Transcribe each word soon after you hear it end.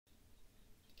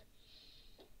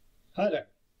Hi there.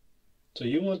 So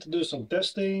you want to do some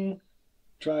testing,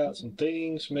 try out some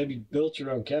things, maybe build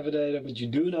your own cavitator, but you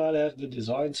do not have the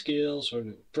design skills or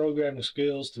the programming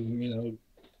skills to,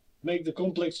 make the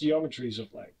complex geometries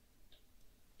of like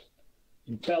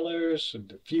impellers and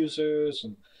diffusers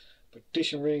and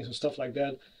partition rings and stuff like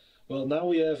that. Well, now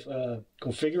we have a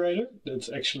configurator that's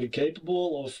actually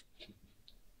capable of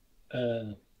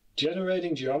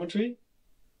generating geometry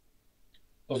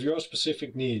of your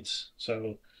specific needs.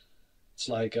 So it's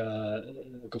like a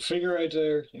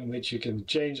configurator in which you can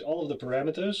change all of the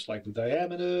parameters, like the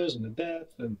diameters and the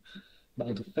depth and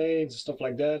amount of veins and stuff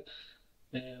like that.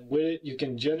 And with it, you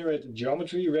can generate the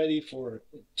geometry ready for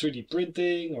 3D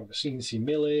printing or CNC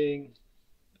milling,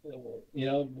 or,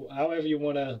 however you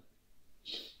want to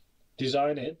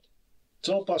design it. It's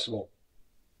all possible.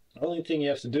 The only thing you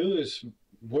have to do is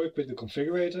work with the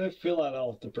configurator, fill out all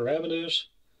of the parameters,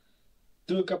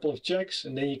 do a couple of checks,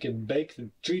 and then you can bake the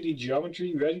 3D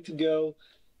geometry ready to go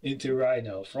into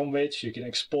Rhino, from which you can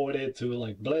export it to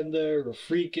like Blender or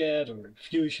FreeCAD or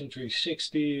Fusion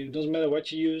 360. It doesn't matter what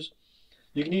you use.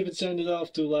 You can even send it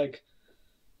off to like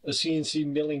a CNC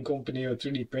milling company or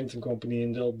 3D printing company,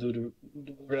 and they'll do the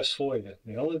rest for you.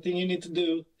 The only thing you need to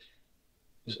do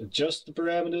is adjust the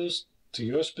parameters to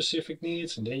your specific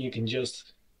needs, and then you can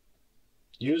just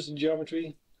use the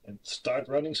geometry and start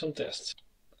running some tests.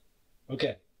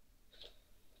 Okay,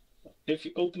 if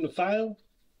you open the file,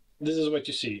 this is what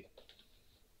you see.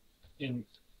 In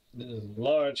the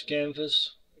large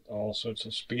canvas, all sorts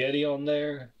of spaghetti on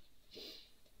there.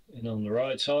 And on the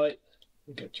right side,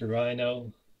 you got your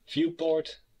Rhino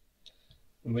viewport,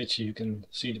 in which you can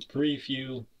see the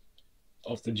preview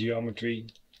of the geometry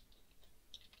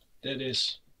that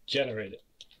is generated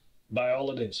by all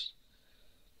of this.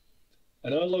 I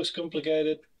know it looks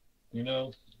complicated,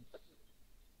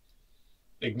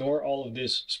 ignore all of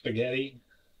this spaghetti.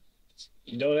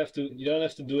 You don't have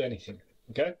to do anything,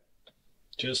 okay?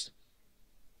 Just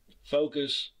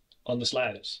focus on the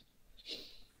sliders.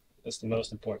 That's the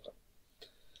most important.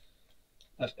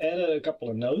 I've added a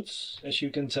couple of notes, as you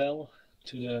can tell,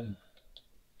 to the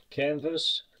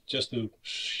canvas, just to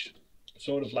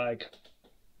sort of like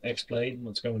explain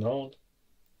what's going on.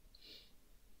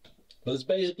 But it's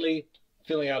basically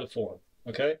filling out a form,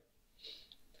 okay?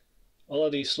 All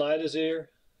of these sliders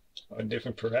here are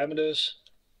different parameters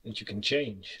that you can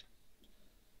change.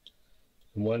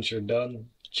 And once you're done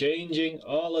changing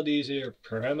all of these here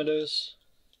parameters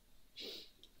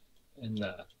and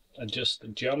adjust the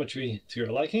geometry to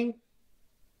your liking,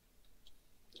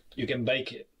 you can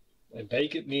bake it. And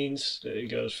bake it means that it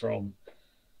goes from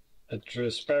a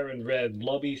transparent red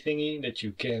blobby thingy that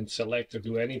you can't select or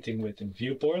do anything with in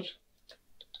viewport.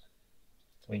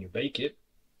 When you bake it,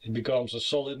 it becomes a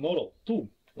solid model. Boom,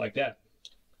 like that.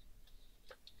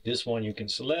 This one you can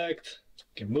select,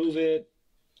 you can move it,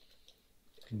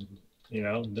 you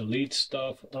can, delete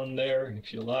stuff on there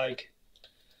if you like.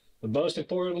 But most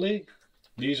importantly,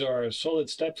 these are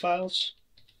solid step files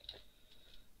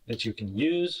that you can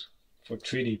use for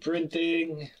 3D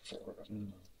printing, for,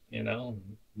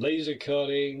 laser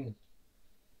cutting,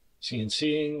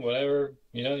 CNCing, whatever,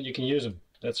 you can use them.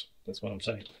 That's what I'm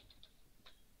saying.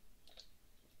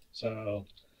 So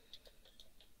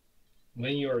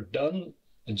when you're done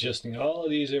adjusting all of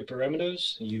these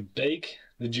parameters, you bake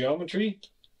the geometry,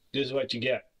 this is what you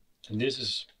get. And this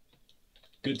is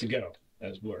good to go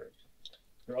as Word.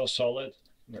 They're all solid,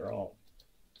 you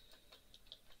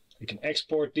can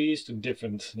export these to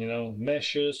different,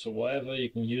 meshes or whatever. You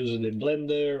can use it in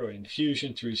Blender or in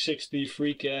Fusion 360,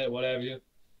 FreeCAD, whatever.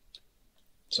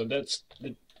 So that's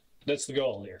the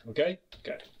goal here, okay?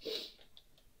 Okay.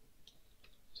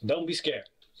 So don't be scared.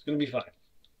 It's gonna be fine.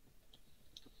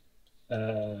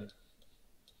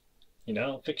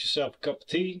 Fix yourself a cup of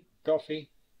tea, coffee,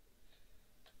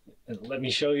 and let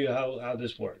me show you how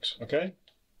this works, okay?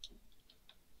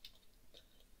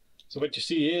 So what you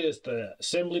see here is the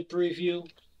assembly preview.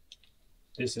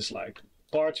 This is like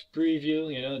parts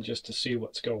preview, just to see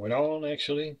what's going on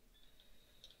actually.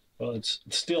 Well, it's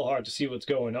still hard to see what's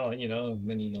going on,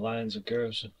 many lines and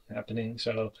curves happening.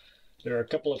 So there are a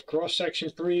couple of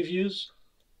cross-section previews.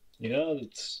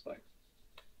 It's like,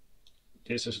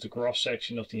 this is the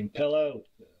cross-section of the impeller,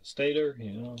 the stator,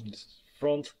 this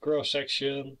front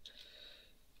cross-section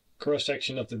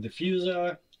of the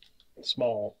diffuser,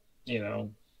 small,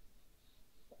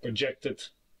 projected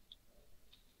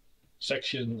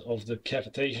section of the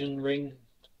cavitation ring.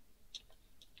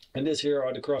 And this here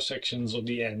are the cross-sections of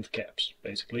the end caps,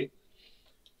 basically,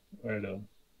 where the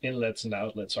inlets and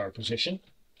outlets are positioned.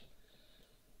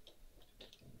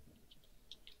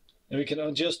 And we can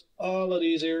adjust all of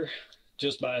these here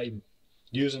just by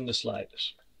using the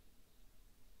sliders.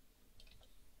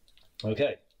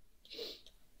 Okay.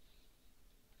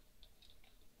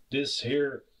 This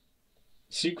here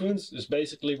sequence is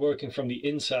basically working from the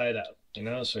inside out, you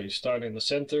know, so you start in the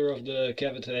center of the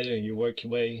cavitator and you work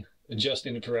your way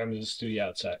adjusting the parameters to the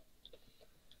outside.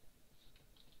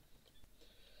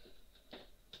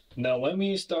 Now when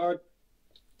we start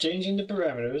changing the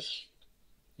parameters,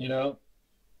 you know,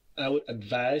 I would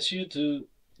advise you to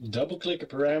double click a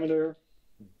parameter,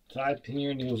 type in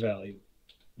your new value,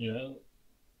 you know,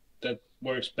 that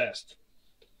works best.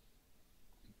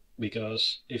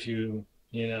 Because if you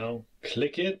know,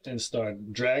 click it and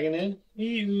start dragging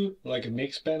it, like a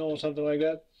mix panel or something like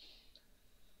that,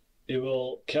 it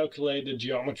will calculate the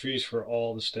geometries for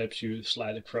all the steps you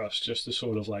slide across just to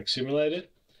sort of like simulate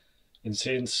it. And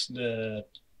since the,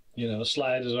 you know,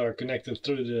 sliders are connected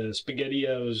through the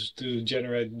SpaghettiOs to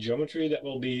generate geometry, that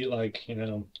will be like, you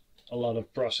know, a lot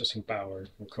of processing power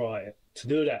required to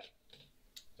do that.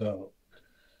 So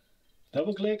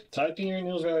double click, type in your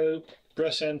new value,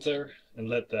 press enter, and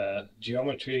let the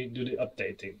geometry do the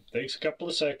updating. Takes a couple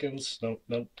of seconds. Don't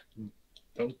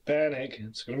panic.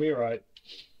 It's gonna be alright.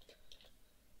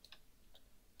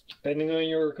 Depending on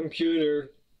your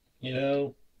computer, you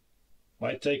know,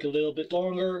 might take a little bit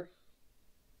longer,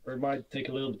 or it might take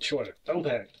a little bit shorter. Don't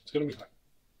panic. It's gonna be fine.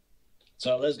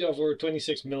 So let's go for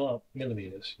 26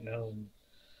 millimeters. You know,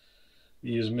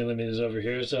 we use millimeters over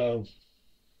here, so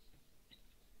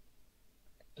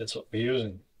that's what we're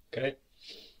using. Okay.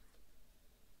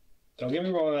 Don't get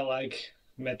me wrong. I like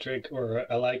metric, or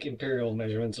I like imperial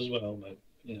measurements as well, but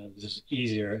you know, this is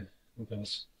easier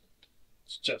because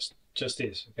it's just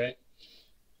is. Okay.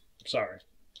 Sorry.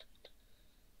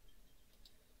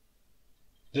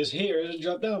 This here is a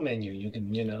drop-down menu. You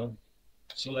can, you know,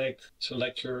 select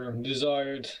your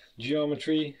desired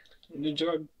geometry in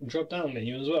the drop-down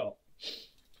menu as well.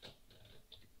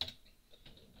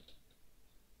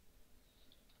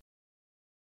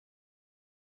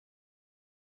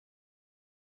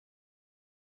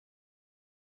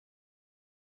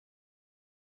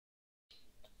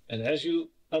 And as you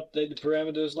update the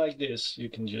parameters like this, you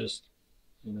can just,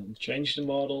 you know, change the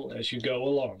model as you go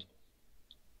along.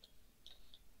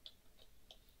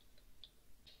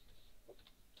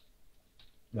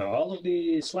 Now all of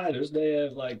the sliders, they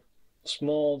have like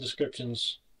small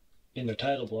descriptions in the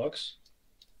title blocks,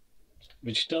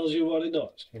 which tells you what it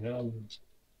does, you know.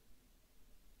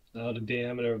 Now the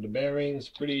diameter of the bearing is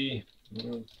pretty, you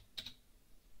know, it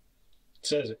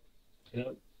says it, you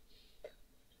know.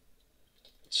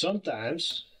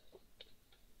 Sometimes,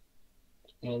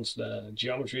 once the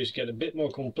geometries get a bit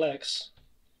more complex,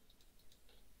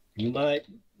 you might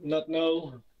not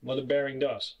know what a bearing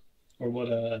does, or what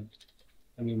a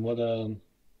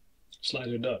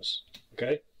slider does.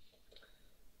 Okay.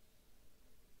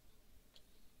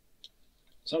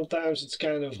 Sometimes it's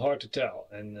kind of hard to tell,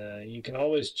 and you can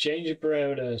always change a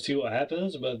parameter and see what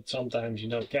happens, but sometimes you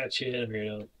don't catch it,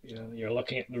 or you're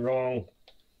looking at the wrong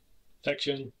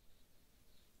section.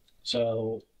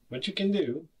 So what you can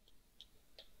do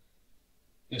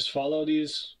is follow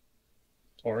these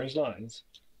orange lines.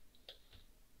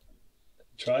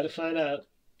 Try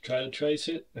to trace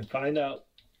it and find out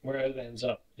where it ends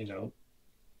up, you know.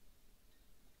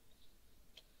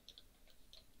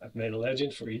 I've made a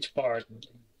legend for each part.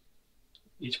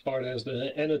 Each part has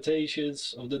the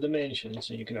annotations of the dimensions,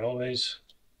 and you can always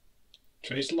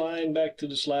trace the line back to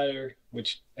the slider,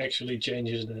 which actually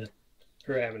changes the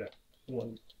parameter.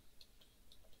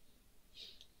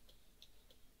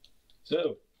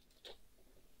 So,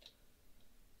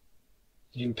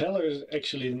 the impeller is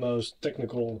actually the most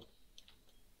technical,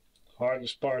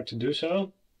 hardest part to do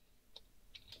so.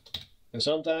 And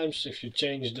sometimes if you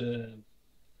change the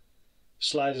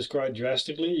sliders quite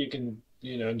drastically, you can,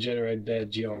 you know, generate bad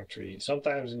geometry.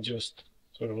 Sometimes it just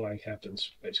sort of like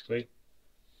happens, basically.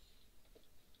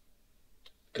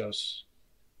 Because,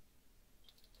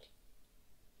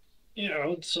 you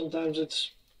know, sometimes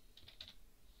it's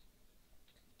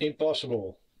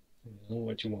impossible, you know,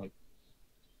 what you want.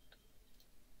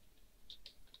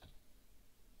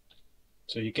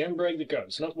 So you can break the code.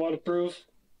 It's not waterproof.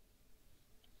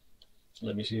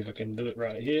 Let me see if I can do it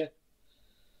right here.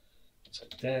 So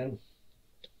 10.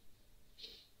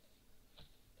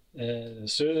 And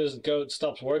as soon as the code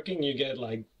stops working, you get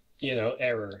like, you know,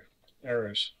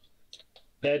 errors.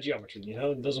 Bad geometry, you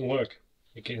know, it doesn't work.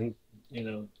 You can, you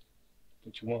know,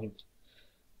 what you want.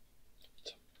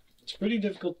 It's pretty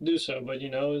difficult to do so, but you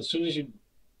know, as soon as you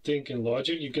think in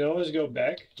logic, you can always go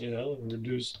back, you know, and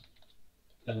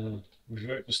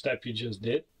revert the step you just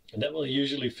did, and that will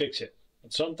usually fix it.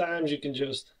 But sometimes you can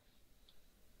just,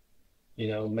 you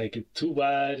know, make it too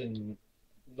wide and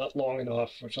not long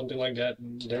enough or something like that,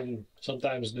 and then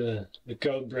sometimes the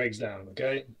code breaks down,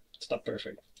 okay? It's not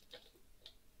perfect.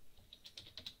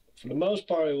 For the most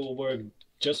part, it will work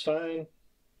just fine.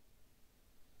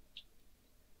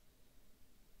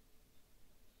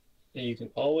 And you can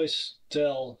always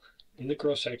tell in the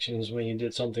cross sections when you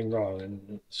did something wrong.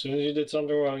 And as soon as you did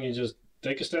something wrong, you just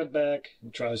take a step back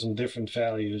and try some different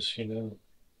values, you know.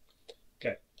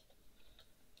 Okay.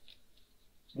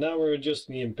 Now we're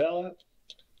adjusting the impeller.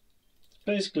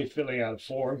 Basically filling out a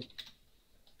form.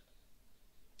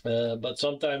 But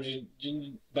sometimes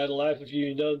you, by the life of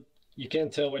you, you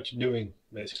can't tell what you're doing,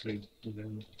 basically.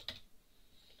 You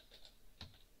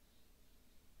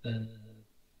know.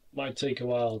 Might take a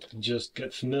while to just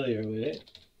get familiar with it.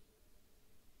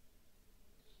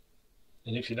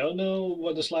 And if you don't know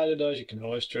what the slider does, you can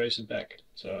always trace it back.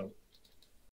 So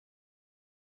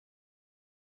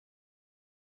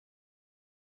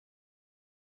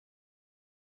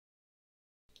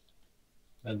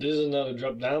now this is another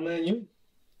drop down menu.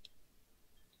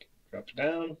 Drop it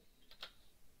down.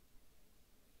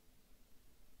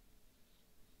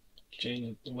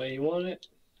 Change it the way you want it.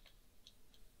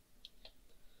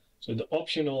 So the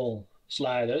optional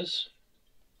sliders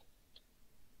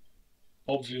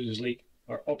obviously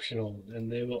are optional,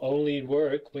 and they will only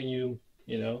work when you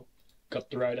know,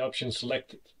 got the right option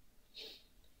selected.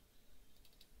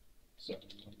 So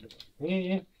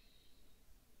yeah.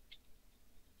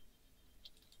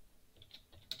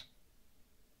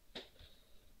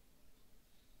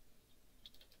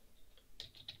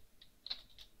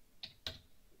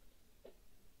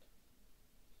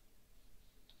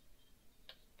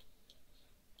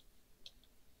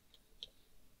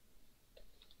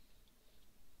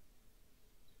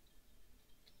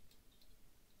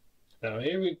 Now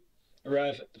here we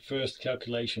arrive at the first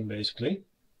calculation, basically.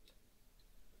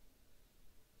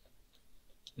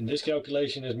 And this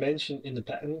calculation is mentioned in the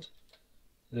patent,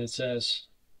 and it says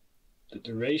that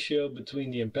the ratio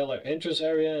between the impeller entrance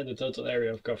area and the total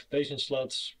area of cavitation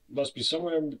slots must be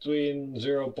somewhere between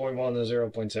 0.1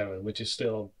 and 0.7, which is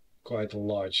still quite a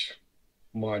large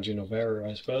margin of error,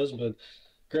 I suppose, but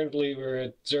currently we're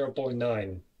at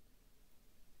 0.9.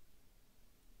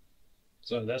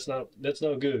 So that's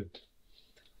no good.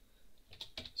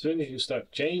 As soon as you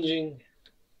start changing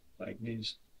like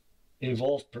these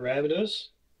involved parameters,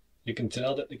 you can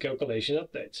tell that the calculation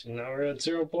updates. And now we're at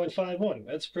 0.51.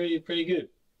 That's pretty good.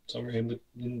 Somewhere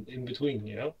in between,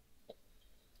 you know.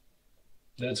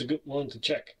 That's a good one to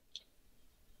check.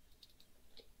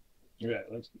 Yeah,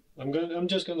 I'm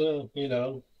just gonna, you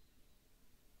know,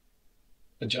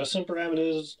 adjust some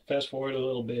parameters, fast forward a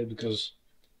little bit, because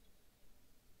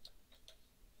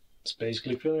it's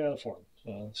basically filling out a form.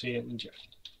 So I'll see you in the chat.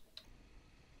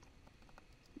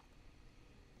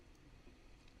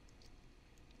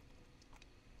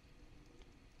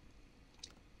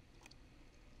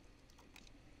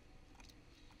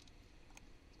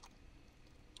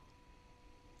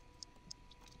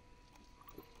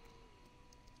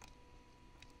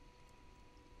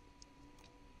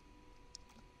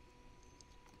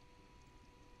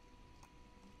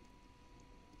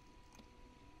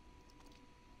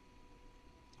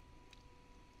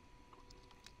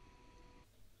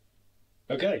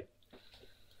 Okay,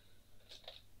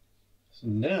 so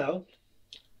now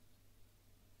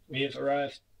we have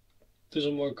arrived to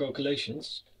some more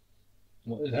calculations.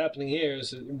 What is happening here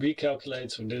is it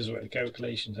recalculates, or this is where the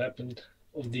calculations happen,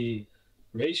 of the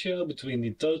ratio between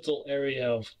the total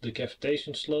area of the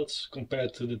cavitation slots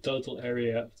compared to the total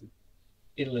area of the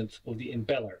inlet of the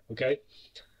impeller, okay?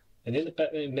 And in the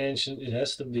patent it mentioned it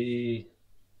has to be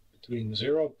between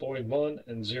 0.1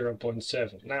 and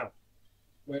 0.7. Now,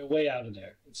 we're way out of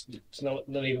there. It's not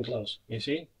even close, you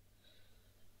see?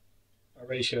 Our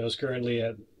ratio is currently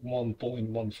at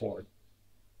 1.14.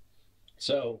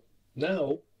 So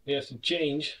now we have to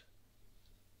change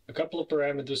a couple of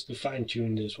parameters to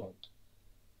fine-tune this one.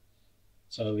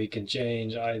 So we can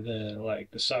change either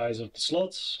like the size of the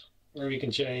slots, or we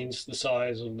can change the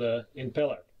size of the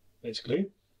impeller, basically.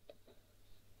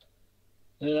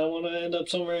 And I want to end up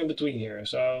somewhere in between here.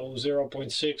 So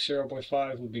 0.6,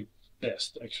 0.5 would be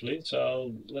best, actually.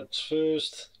 So let's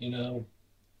first, you know,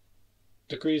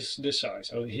 decrease this size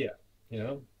over here, you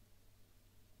know.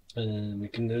 And we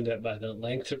can do that by the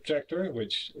length subtractor,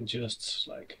 which adjusts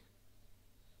like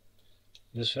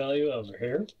this value over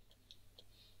here.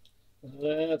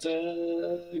 Let's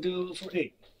go for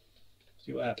 8.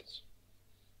 See what happens.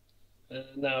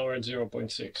 And now we're at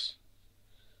 0.6.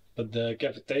 But the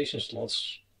cavitation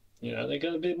slots You know, they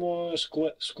got a bit more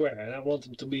square, and I want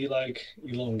them to be like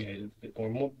elongated,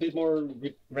 a bit more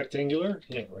rectangular.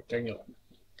 Yeah, rectangular.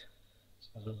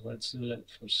 So let's do that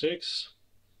for 6.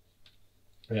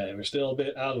 Yeah, we're still a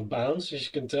bit out of bounds, as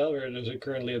you can tell. We're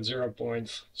currently at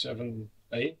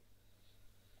 0.78.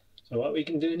 So what we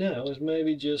can do now is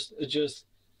maybe just adjust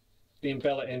the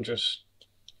impeller entrance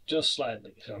just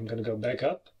slightly. So I'm going to go back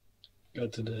up, go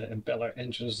to the impeller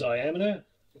entrance diameter,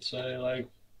 let's say like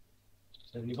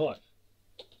 75.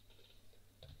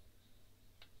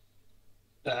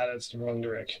 Ah, that's the wrong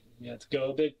direction. You have to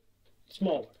go a bit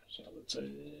smaller. So let's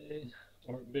say,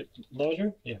 or a bit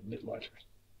larger. Yeah, a bit larger.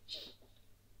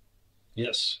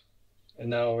 Yes. And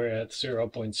now we're at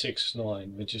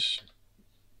 0.69, which is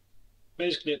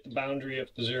basically at the boundary of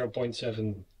the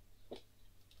 0.7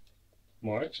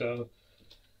 mark. So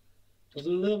was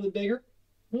it a little bit bigger?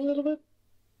 A little bit.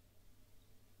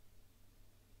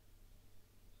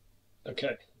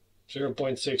 Okay,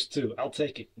 0.62. I'll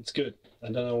take it. It's good. I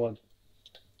don't know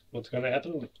what's going to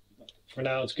happen. For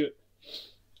now, it's good.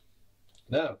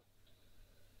 Now,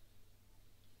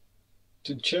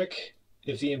 to check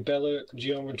if the impeller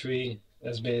geometry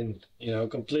has been, you know,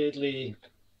 completely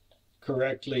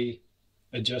correctly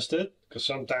adjusted, because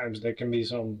sometimes there can be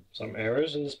some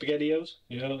errors in the SpaghettiOs,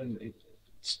 you know, and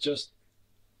it's just,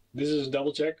 this is a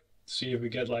double check to see if we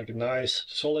get like a nice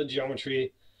solid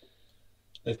geometry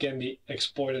that can be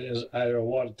exported as either a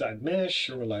watertight mesh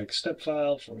or like a step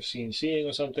file for CNCing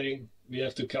or something. We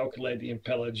have to calculate the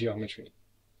impeller geometry.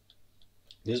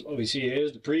 This is what we see here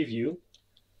is the preview.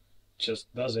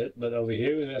 Just does it, but over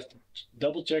here we have to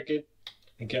double check it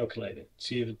and calculate it.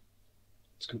 See if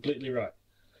it's completely right.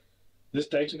 This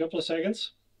takes a couple of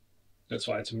seconds. That's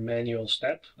why it's a manual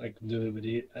step. I can do it with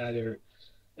either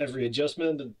every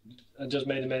adjustment, but I just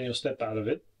made a manual step out of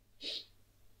it.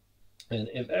 And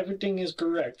if everything is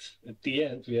correct, at the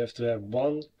end we have to have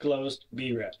one closed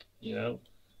B-wrap, you know?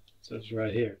 So it's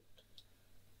right here.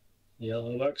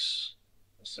 Yellow box,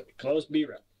 so closed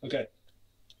B-wrap. Okay.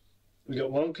 We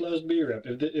got one closed B-wrap.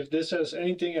 If this says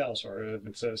anything else, or if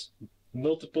it says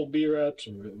multiple B-wraps,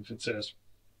 or if it says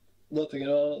nothing at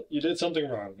all, you did something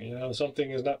wrong. You know,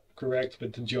 something is not correct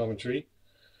with the geometry.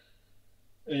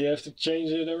 And you have to change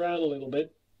it around a little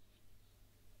bit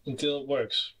until it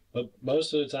works. But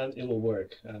most of the time it will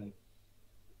work.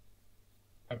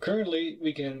 Currently,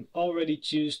 we can already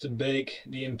choose to bake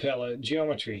the impeller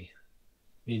geometry.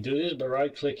 We do this by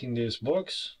right-clicking this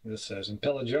box that says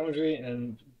impeller geometry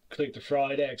and click the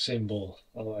fried egg symbol,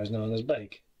 otherwise known as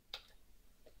bake.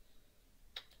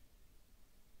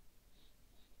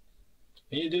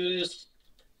 When you do this,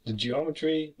 the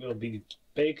geometry will be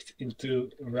baked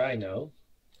into Rhino.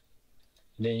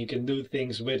 Then you can do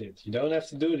things with it. You don't have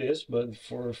to do this, but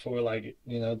for like,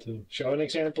 you know, to show an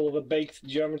example of a baked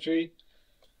geometry,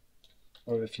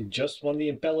 or if you just want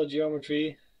the impeller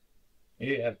geometry,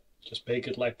 you have just bake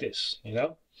it like this, you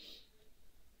know.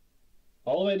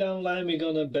 All the way down the line, we're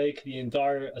gonna bake the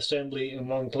entire assembly in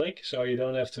one click, so you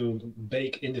don't have to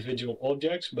bake individual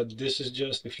objects. But this is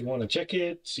just if you want to check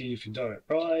it, see if you've done it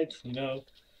right, you know.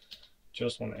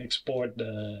 Just want to export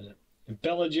the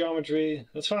impeller geometry.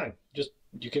 That's fine. Just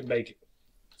you can bake it.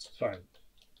 It's fine.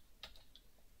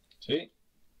 See?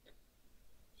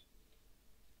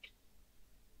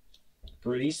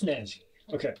 Pretty snazzy.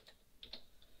 Okay.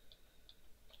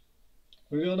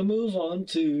 We're gonna move on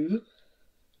to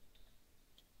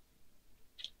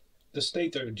the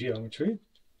stator geometry.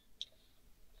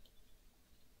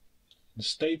 The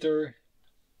stator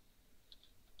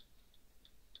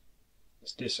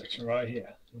is this section right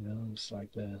here. You know, it's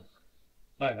like the,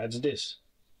 oh yeah, it's this.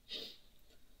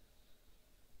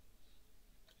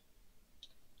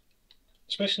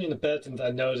 Especially in the patent,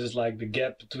 I noticed like the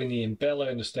gap between the impeller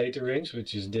and the stator rings,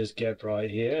 which is this gap right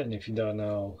here. And if you don't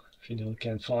know, if you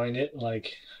can't find it,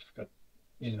 like I've got,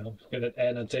 you know, got it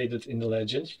annotated in the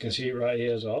legend. You can see it right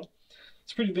here as well.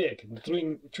 It's pretty big.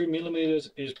 3 millimeters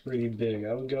is pretty big.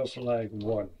 I would go for like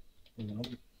 1. You know,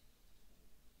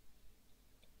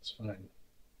 it's fine.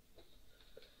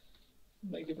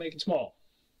 Make it small.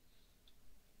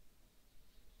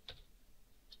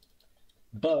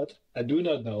 But I do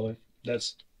not know if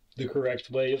that's the correct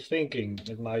way of thinking.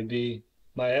 It might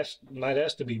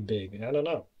have to be big. I don't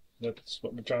know. That's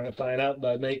what we're trying to find out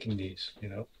by making these, you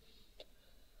know.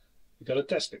 We gotta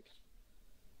test it.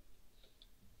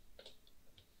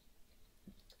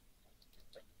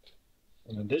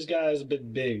 And this guy is a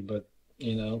bit big, but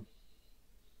you know,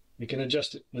 we can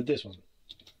adjust it with this one.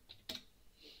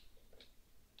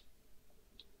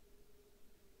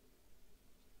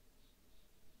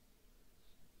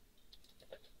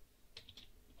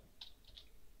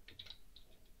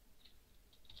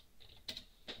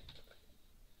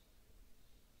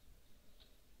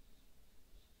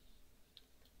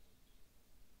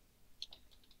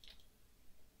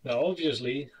 Now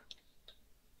obviously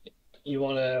you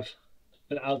want to have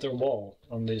an outer wall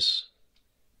on this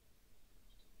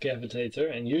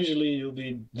cavitator, and usually you'll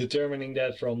be determining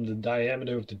that from the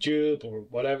diameter of the tube or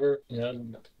whatever, you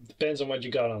know, depends on what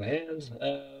you got on hand.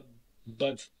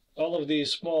 But all of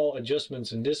these small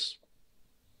adjustments in this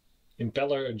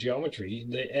impeller geometry,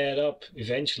 they add up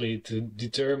eventually to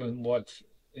determine what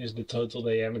is the total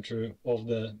diameter of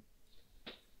the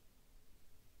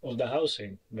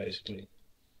housing, basically.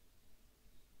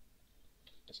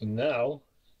 So now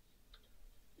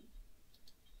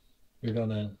we're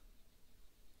gonna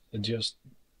adjust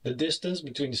the distance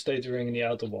between the stator ring and the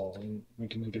outer wall, and we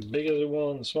can make it bigger as we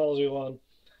want, small as we want.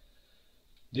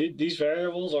 These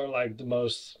variables are like the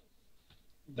most.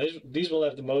 These will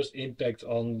have the most impact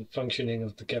on the functioning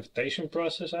of the cavitation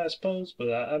process, I suppose.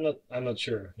 But I'm not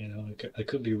sure. You know, I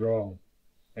could be wrong,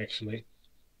 actually.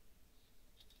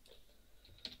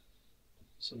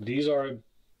 So these are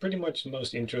pretty much the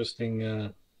most interesting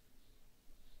to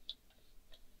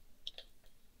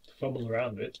fumble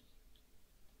around with.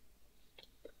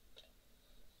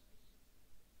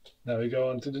 Now we go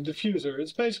on to the diffuser.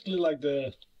 It's basically like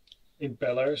the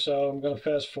impeller, so I'm going to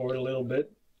fast forward a little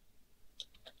bit.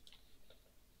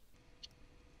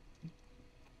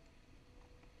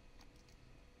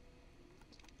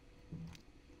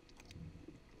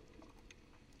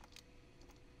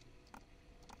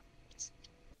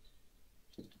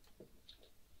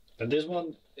 And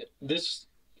this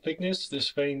thickness, this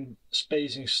vein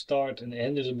spacing start and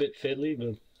end is a bit fiddly,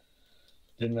 but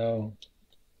didn't know,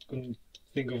 couldn't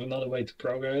think of another way to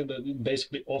program it, but it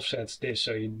basically offsets this,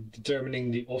 so you're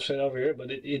determining the offset over here, but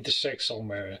it intersects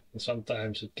somewhere, and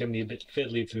sometimes it can be a bit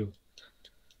fiddly to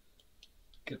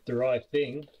get the right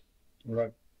thing,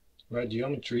 right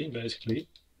geometry, basically.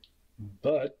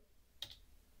 But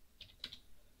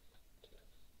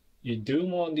you do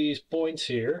want these points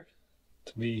here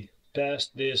to be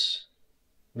past this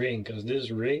ring, because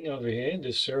this ring over here,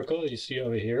 this circle you see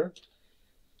over here,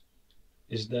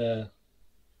 is the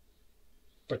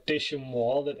partition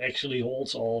wall that actually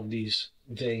holds all of these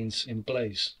veins in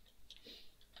place.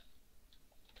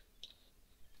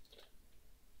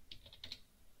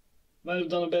 Might have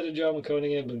done a better job of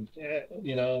coding it, but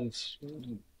you know,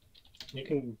 you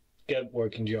can get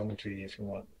working geometry if you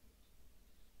want.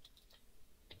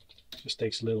 Just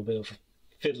takes a little bit of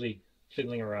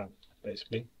fiddling around,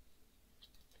 basically.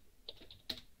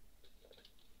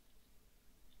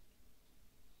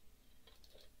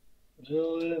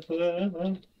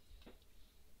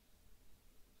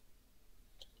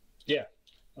 Yeah,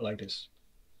 I like this.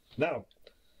 Now,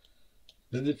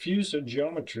 the diffuser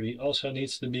geometry also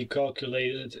needs to be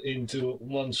calculated into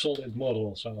one solid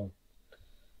model. So,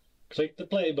 click the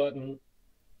play button,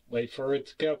 wait for it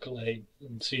to calculate,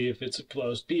 and see if it's a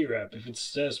closed B-rep. If it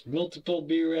says multiple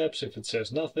B-reps, if it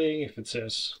says nothing, if it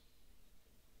says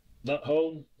not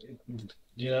home,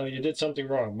 you know, you did something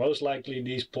wrong. Most likely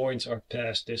these points are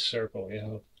past this circle, you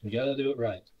know. You gotta do it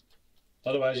right.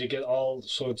 Otherwise you get all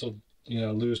sorts of, you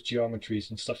know, loose geometries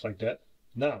and stuff like that.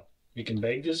 Now, we can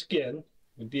bake this again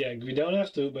with the egg. We don't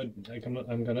have to, but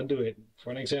I'm gonna do it for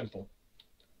an example.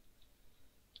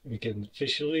 We can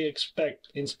visually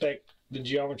inspect the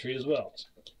geometry as well.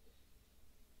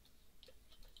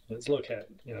 Let's look at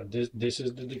it. You know, this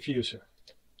is the diffuser.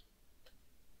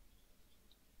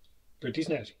 Pretty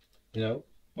snazzy, you know,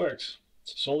 works.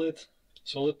 It's a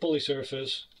solid poly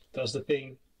surface, does the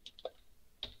thing.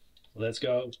 Let's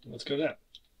go down.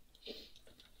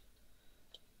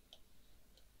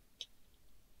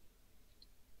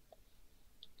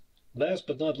 Last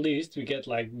but not least, we get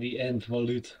like the end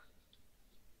volute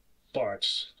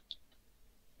parts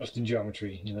of the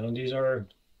geometry. You know, these are,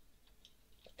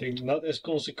 I think, not as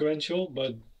consequential,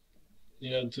 but you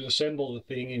know, to assemble the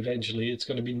thing eventually, it's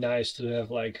going to be nice to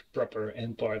have like proper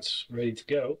end parts ready to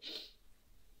go.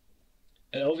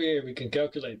 And over here we can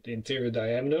calculate the interior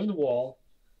diameter of the wall,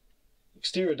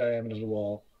 exterior diameter of the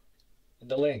wall,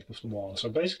 and the length of the wall. So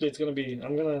basically it's going to be,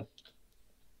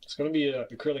 it's going to be an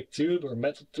acrylic tube or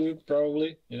metal tube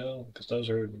probably, you know, because those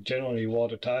are generally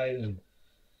watertight and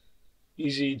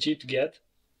cheap to get.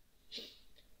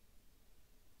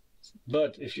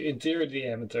 But if your interior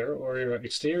diameter or your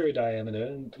exterior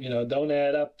diameter, you know, don't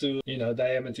add up to, you know,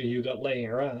 diameter you got laying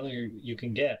around, you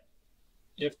can get.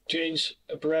 You have to change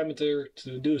a parameter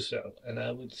to do so. And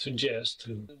I would suggest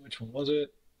to, which one was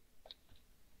it?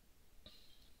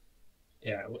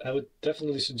 Yeah, I would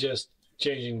definitely suggest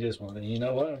changing this one. And you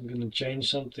know what? I'm going to change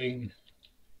something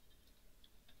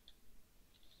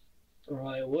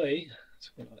right away. So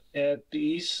I'm going to add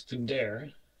these to there.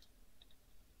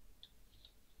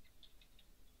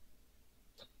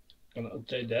 Gonna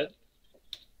update that.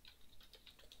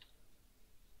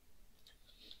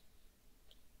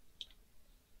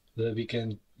 that we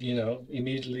can, you know,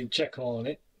 immediately check on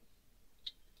it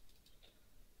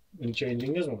when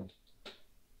changing this one.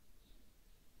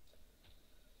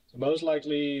 So most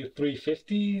likely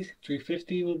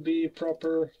 350 would be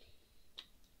proper.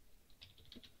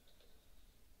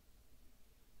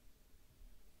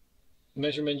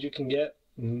 Measurement you can get.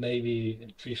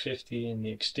 Maybe 350 in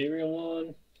the exterior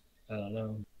one. I don't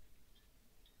know.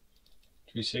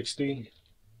 360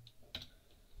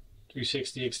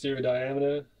 exterior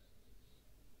diameter.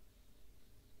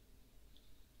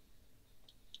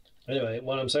 Anyway,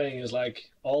 what I'm saying is,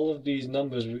 like, all of these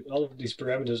numbers, all of these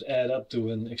parameters add up to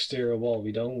an exterior wall.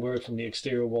 We don't work from the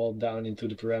exterior wall down into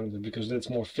the parameter because that's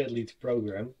more fiddly to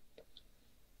program.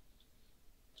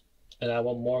 And I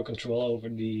want more control over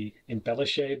the impeller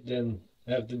shape than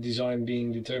have the design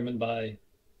being determined by,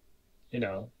 you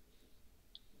know,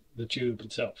 the tube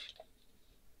itself.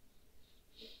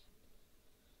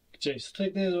 Change the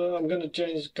thickness. Well, I'm going to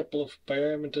change a couple of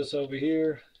parameters over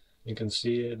here. You can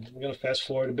see it. I'm going to fast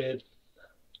forward a bit.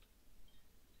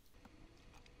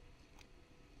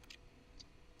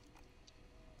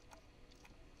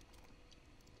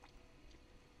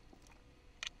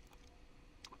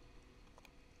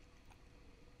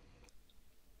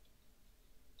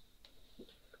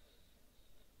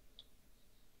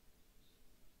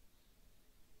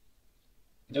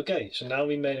 Okay, so now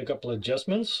we made a couple of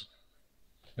adjustments.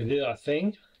 We did our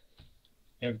thing.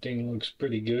 Everything looks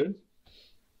pretty good.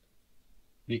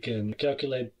 We can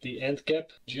calculate the end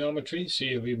cap geometry, see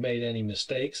if we made any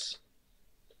mistakes.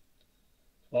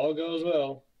 All goes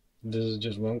well. This is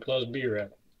just one closed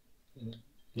B-wrap.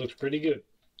 Looks pretty good.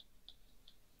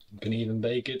 You can even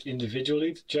bake it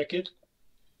individually to check it.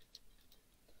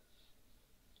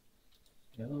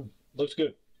 Yeah, looks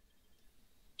good.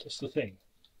 That's the thing.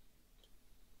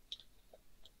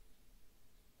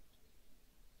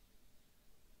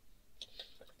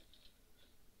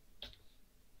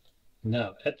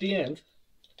 Now, at the end,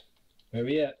 where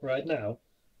we at right now,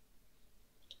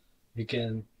 we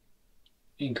can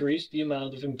increase the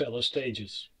amount of impeller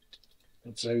stages.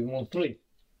 Let's say we want 3.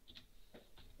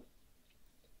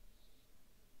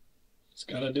 It's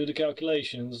gonna do the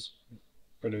calculations,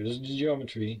 produce the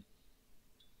geometry,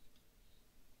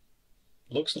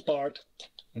 looks the part,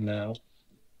 and now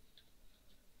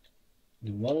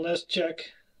do one last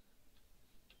check.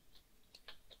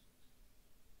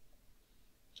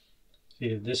 See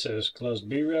if this says closed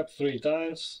B-wrap 3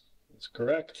 times. That's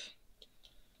correct.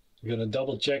 We're gonna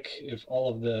double check if all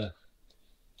of the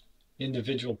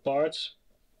individual parts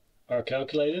are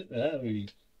calculated. We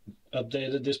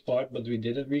updated this part, but we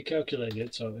didn't recalculate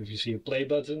it. So if you see a play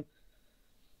button,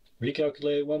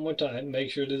 recalculate it one more time. Make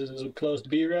sure this is a closed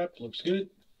B-wrap. Looks good.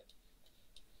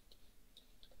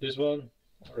 This one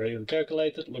already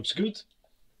calculated. Looks good.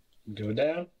 Go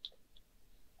down.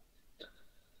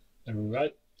 And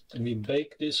right. And we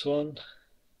bake this one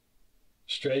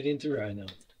straight into Rhino.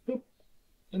 Boop.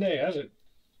 And there you have it.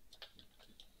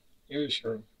 Here's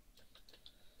your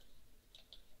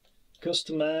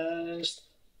customized,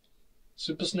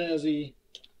 super snazzy,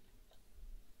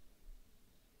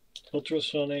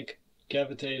 ultrasonic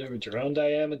cavitator with your own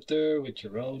diameter, with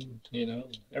your own, you know,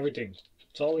 everything.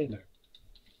 It's all in there.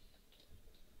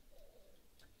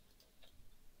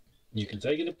 You can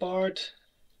take it apart.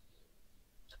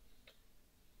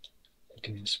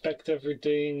 You can inspect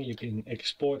everything, you can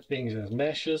export things as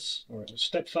meshes or as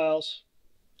step files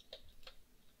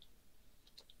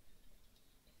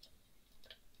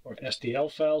or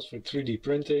STL files for 3D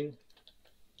printing.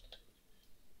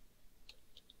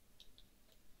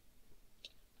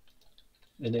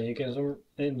 And then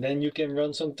you can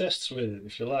run some tests with it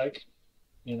if you like.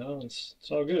 You know, it's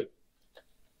all good.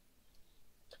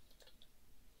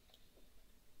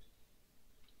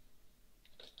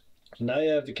 Now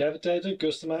you have the cavitator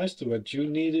customized to what you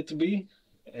need it to be,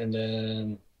 and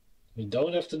then you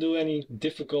don't have to do any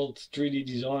difficult 3D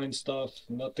design stuff,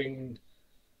 nothing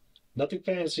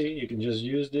fancy. You can just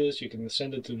use this, you can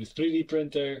send it to the 3D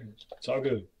printer, it's all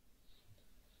good.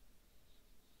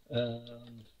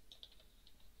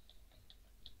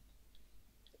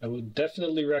 I would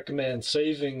definitely recommend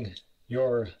saving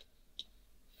your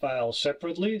file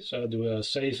separately, so do a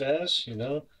save as, you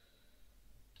know,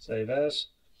 save as.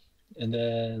 And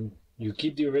then you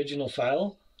keep the original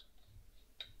file,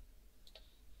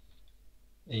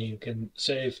 and you can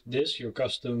save this, your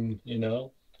custom, you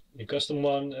know, your custom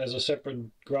one as a separate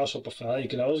grasshopper file. You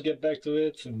can always get back to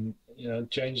it and, you know,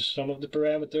 change some of the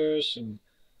parameters and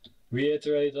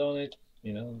reiterate on it,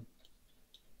 you know,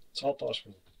 it's all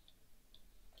possible.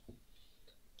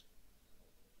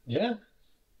 Yeah,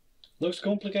 looks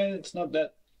complicated. It's not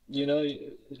that, you know,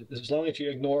 as long as you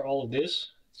ignore all of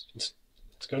this, It's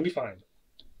going to be fine.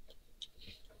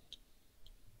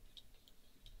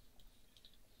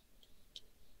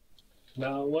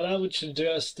 Now, what I would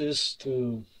suggest is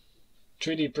to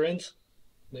 3D print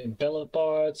the impeller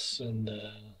parts and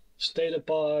the stator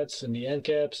parts and the end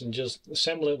caps, and just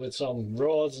assemble it with some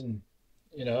rods and,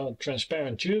 you know,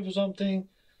 transparent tube or something.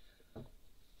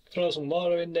 Throw some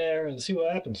water in there and see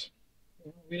what happens.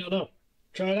 We don't know.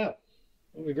 Try it out.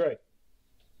 It'll be great.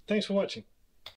 Thanks for watching.